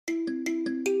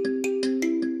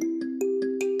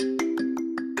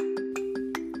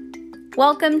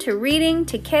Welcome to Reading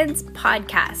to Kids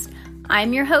podcast.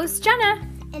 I'm your host, Jenna.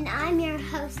 And I'm your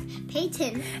host,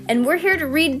 Peyton. And we're here to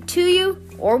read to you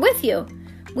or with you.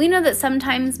 We know that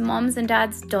sometimes moms and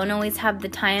dads don't always have the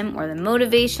time or the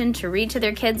motivation to read to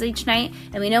their kids each night,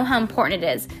 and we know how important it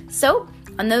is. So,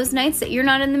 on those nights that you're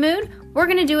not in the mood, we're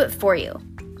going to do it for you.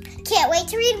 Can't wait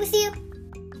to read with you.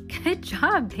 Good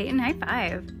job, Peyton. High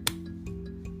five.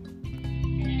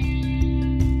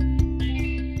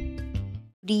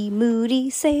 Moody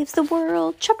saves the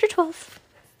world. Chapter 12.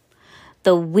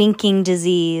 The winking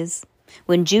disease.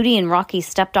 When Judy and Rocky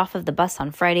stepped off of the bus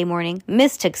on Friday morning,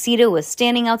 Miss Tuxedo was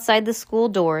standing outside the school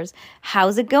doors.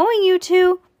 "How's it going, you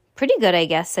two?" "Pretty good, I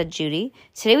guess," said Judy.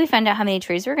 "Today we found out how many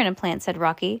trees we're going to plant," said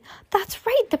Rocky. "That's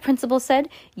right," the principal said.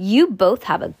 "You both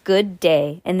have a good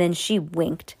day." And then she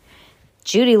winked.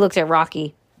 Judy looked at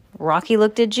Rocky. Rocky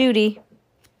looked at Judy.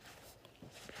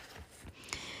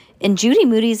 In Judy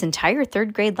Moody's entire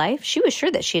third grade life, she was sure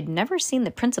that she had never seen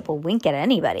the principal wink at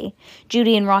anybody.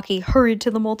 Judy and Rocky hurried to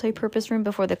the multi-purpose room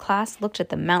before the class looked at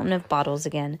the mountain of bottles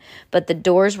again. But the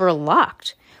doors were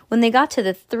locked. When they got to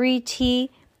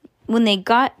 3T,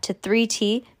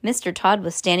 Mr. Todd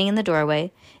was standing in the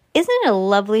doorway. "Isn't it a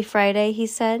lovely Friday?" he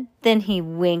said. Then he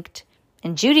winked.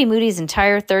 In Judy Moody's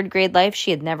entire third grade life,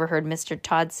 she had never heard Mr.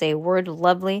 Todd say a word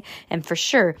lovely, and for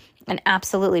sure, and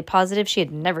absolutely positive, she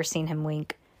had never seen him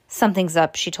wink. "Something's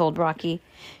up," she told Rocky.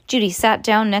 Judy sat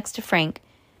down next to Frank.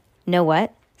 "Know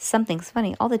what? Something's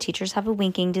funny. All the teachers have a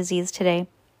winking disease today."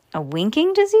 "A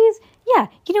winking disease?" "Yeah,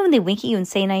 you know when they wink at you and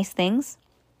say nice things?"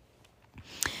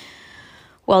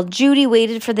 While Judy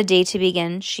waited for the day to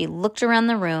begin, she looked around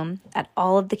the room at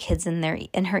all of the kids in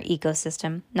her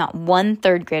ecosystem. Not one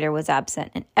third grader was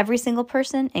absent, and every single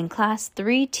person in class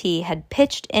 3T had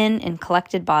pitched in and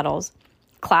collected bottles.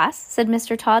 "Class," said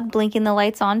Mr. Todd, blinking the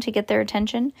lights on to get their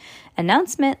attention.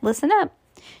 "Announcement, listen up."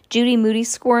 Judy Moody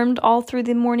squirmed all through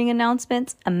the morning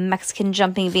announcements. A Mexican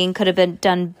jumping bean could have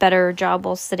done better job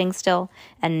while sitting still.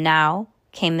 And now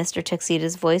came Mr.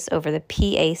 Tuxedo's voice over the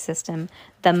PA system.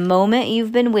 "The moment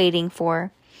you've been waiting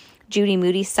for." Judy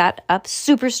Moody sat up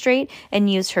super straight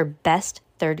and used her best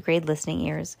third grade listening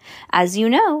ears. "As you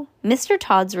know, Mr.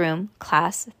 Todd's room,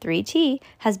 class 3T,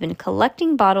 has been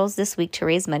collecting bottles this week to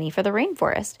raise money for the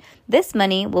rainforest. This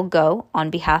money will go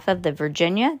on behalf of the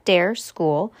Virginia Dare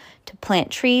School to plant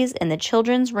trees in the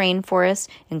children's rainforest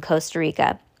in Costa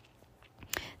Rica.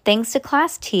 Thanks to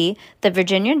Class T, the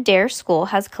Virginia Dare School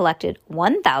has collected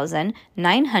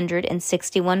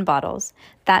 1,961 bottles.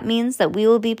 That means that we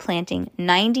will be planting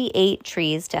 98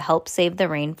 trees to help save the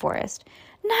rainforest."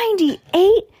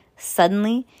 98?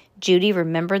 Suddenly, Judy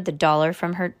remembered the dollars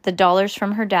from her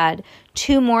dad.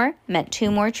 2 more meant 2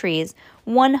 more trees.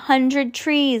 100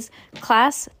 trees.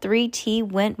 Class 3T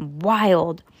went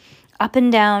wild. Up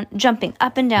and down, jumping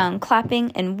up and down,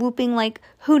 clapping and whooping like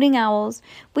hooting owls.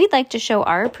 "We'd like to show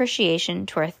our appreciation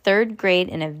to our third grade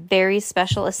in a very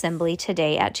special assembly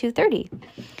today at 2:30.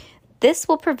 This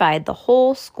will provide the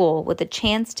whole school with a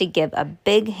chance to give a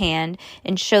big hand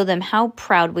and show them how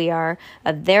proud we are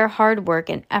of their hard work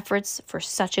and efforts for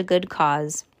such a good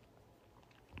cause."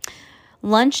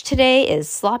 "Lunch today is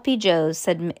Sloppy Joe's,"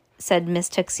 said Miss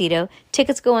Tuxedo.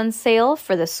 "Tickets go on sale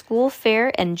for the school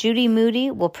fair, and Judy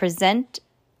Moody will present.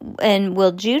 And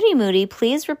will Judy Moody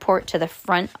please report to the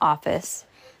front office?"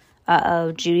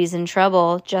 "Uh-oh, Judy's in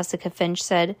trouble," Jessica Finch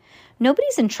said.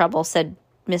 "Nobody's in trouble," said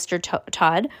Mr.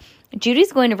 Todd.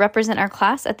 "Judy's going to represent our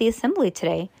class at the assembly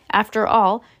today. After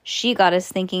all, she got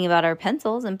us thinking about our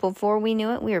pencils, and before we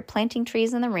knew it, we were planting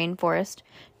trees in the rainforest.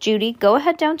 Judy, go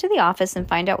ahead down to the office and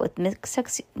find out what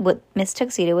Miss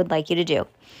Tuxedo would like you to do."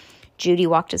 Judy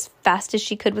walked as fast as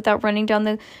she could without running down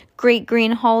the great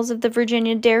green halls of the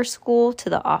Virginia Dare School to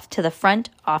the front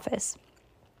office.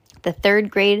 The third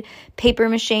grade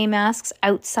papier-mâché masks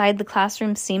outside the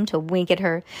classroom seemed to wink at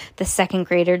her. The second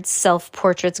graders'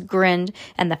 self-portraits grinned,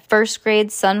 and the first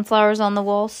grade sunflowers on the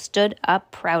wall stood up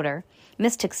prouder.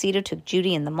 Miss Tuxedo took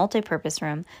Judy in the multi-purpose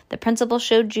room. The principal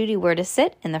showed Judy where to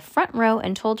sit in the front row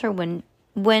and told her when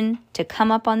to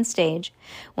come up on stage.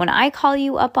 "When I call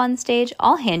you up on stage,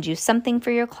 I'll hand you something for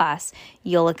your class.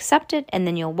 You'll accept it, and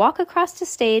then you'll walk across the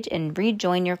stage and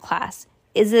rejoin your class."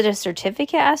 "Is it a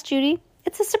certificate?" asked Judy.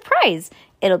 "It's a surprise.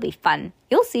 It'll be fun.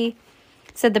 You'll see,"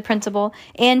 said the principal,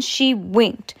 and she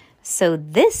winked. So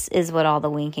this is what all the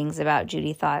winking's about,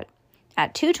 Judy thought.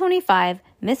 At 2:25,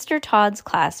 Mr. Todd's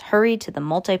class hurried to the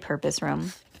multi-purpose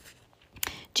room.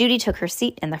 Judy took her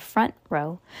seat in the front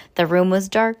row. The room was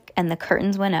dark and the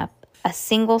curtains went up. A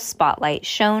single spotlight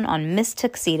shone on Miss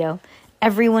Tuxedo.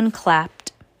 Everyone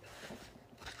clapped.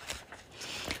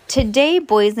 Today,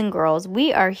 boys and girls,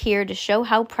 we are here to show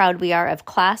how proud we are of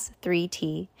Class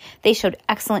 3T. They showed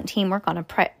excellent teamwork on a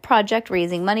project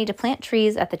raising money to plant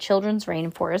trees at the Children's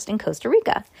Rainforest in Costa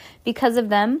Rica. Because of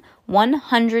them,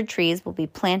 100 trees will be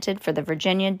planted for the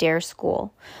Virginia Dare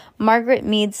School. Margaret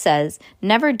Mead says,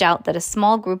 "Never doubt that a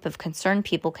small group of concerned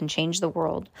people can change the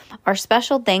world." Our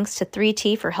special thanks to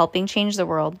 3T for helping change the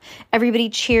world. Everybody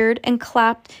cheered and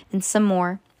clapped and some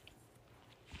more.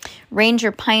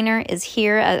 Ranger Piner is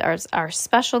here as our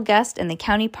special guest in the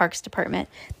County Parks Department.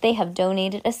 They have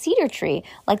donated a cedar tree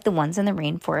like the ones in the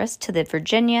rainforest to the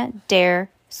Virginia Dare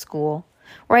School.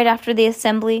 Right after the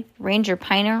assembly, Ranger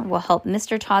Piner will help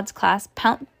Mr. Todd's class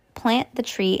plant the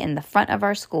tree in the front of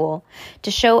our school. To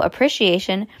show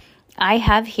appreciation, I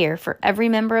have here for every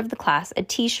member of the class a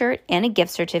t-shirt and a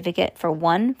gift certificate for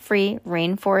one free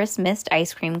Rainforest Mist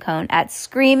ice cream cone at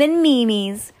Screamin'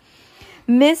 Mimi's.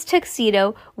 Miss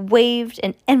Tuxedo waved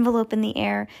an envelope in the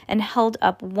air and held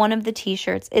up one of the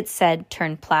t-shirts. It said,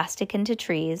 "Turn plastic into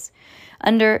trees,"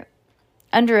 under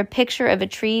a picture of a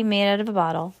tree made out of a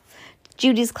bottle.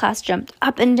 Judy's class jumped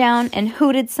up and down and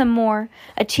hooted some more.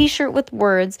 A t-shirt with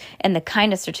words and the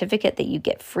kind of certificate that you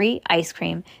get free ice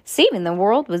cream. Saving the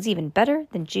world was even better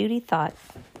than Judy thought.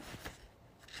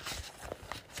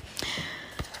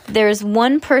 There's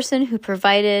one person who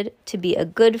provided to be a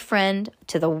good friend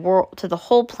to the world, to the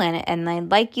whole planet, and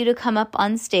I'd like you to come up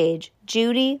on stage.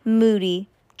 Judy Moody.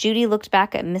 Judy looked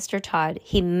back at Mr. Todd.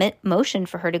 He motioned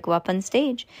for her to go up on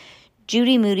stage.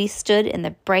 Judy Moody stood in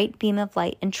the bright beam of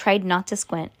light and tried not to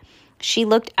squint. She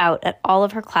looked out at all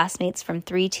of her classmates from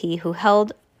 3T who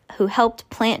helped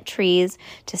plant trees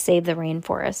to save the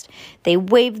rainforest. They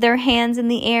waved their hands in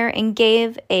the air and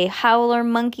gave a howler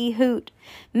monkey hoot.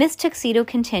 Miss Tuxedo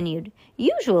continued,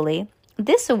 "Usually,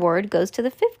 this award goes to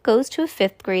a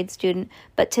fifth grade student,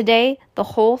 but today the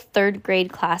whole third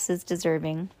grade class is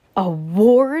deserving."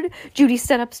 Award? Judy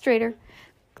sat up straighter.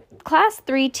 Class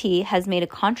 3T has made a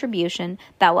contribution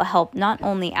that will help not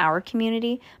only our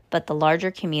community, but the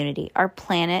larger community, our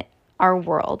planet, our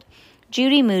world.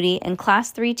 Judy Moody and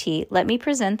Class 3T, let me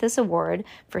present this award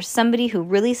for somebody who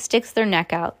really sticks their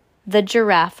neck out, the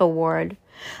Giraffe Award.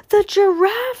 The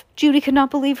giraffe! Judy could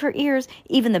not believe her ears,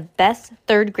 even the best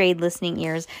third grade listening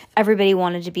ears. Everybody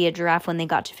wanted to be a giraffe when they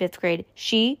got to fifth grade.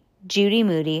 She, Judy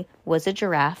Moody, was a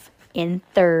giraffe in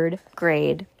third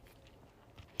grade.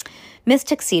 Miss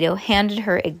Tuxedo handed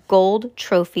her a gold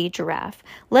trophy giraffe.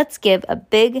 Let's give a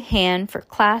big hand for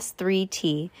Class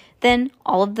 3T. Then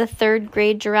all of the third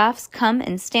grade giraffes come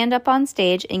and stand up on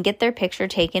stage and get their picture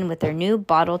taken with their new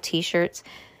bottle t-shirts.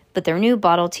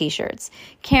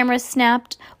 Cameras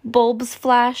snapped, bulbs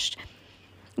flashed.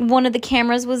 One of the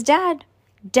cameras was Dad.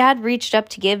 Dad reached up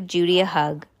to give Judy a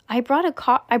hug. I brought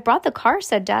the car,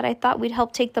 said Dad. I thought we'd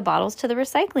help take the bottles to the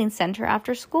recycling center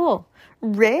after school.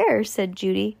 Rare, said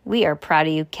Judy. We are proud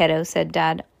of you, kiddo, said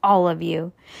Dad. All of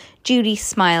you. Judy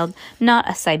smiled, not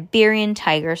a Siberian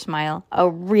tiger smile, a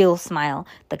real smile,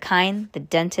 the kind the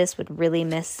dentist would really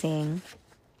miss seeing.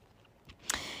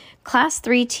 Class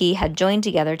 3T had joined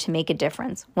together to make a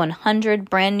difference.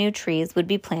 100 brand new trees would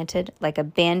be planted like a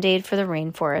Band-Aid for the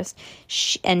rainforest.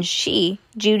 She,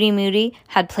 Judy Moody,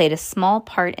 had played a small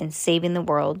part in saving the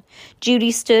world.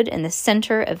 Judy stood in the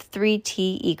center of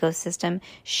 3T ecosystem.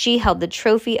 She held the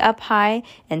trophy up high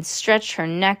and stretched her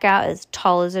neck out as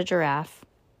tall as a giraffe.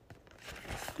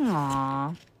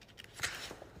 Aww.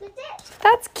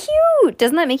 That's cute.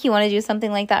 Doesn't that make you want to do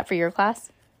something like that for your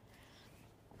class?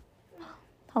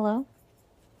 Hello?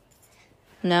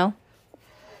 No?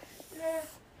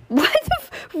 What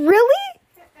the really?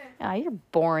 Ah, you're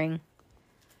boring.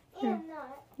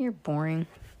 You're boring.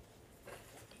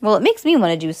 Well, it makes me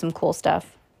want to do some cool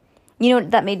stuff. You know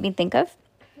what that made me think of?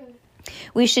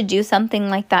 We should do something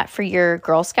like that for your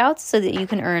Girl Scouts so that you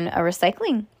can earn a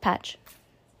recycling patch.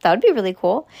 That would be really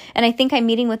cool. And I think I'm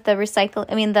meeting with the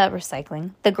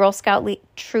Girl Scout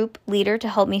troop leader to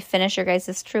help me finish your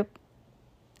guys' troop.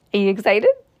 Are you excited?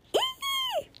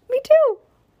 Me too.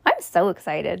 I'm so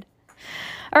excited.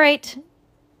 All right.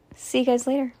 See you guys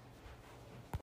later.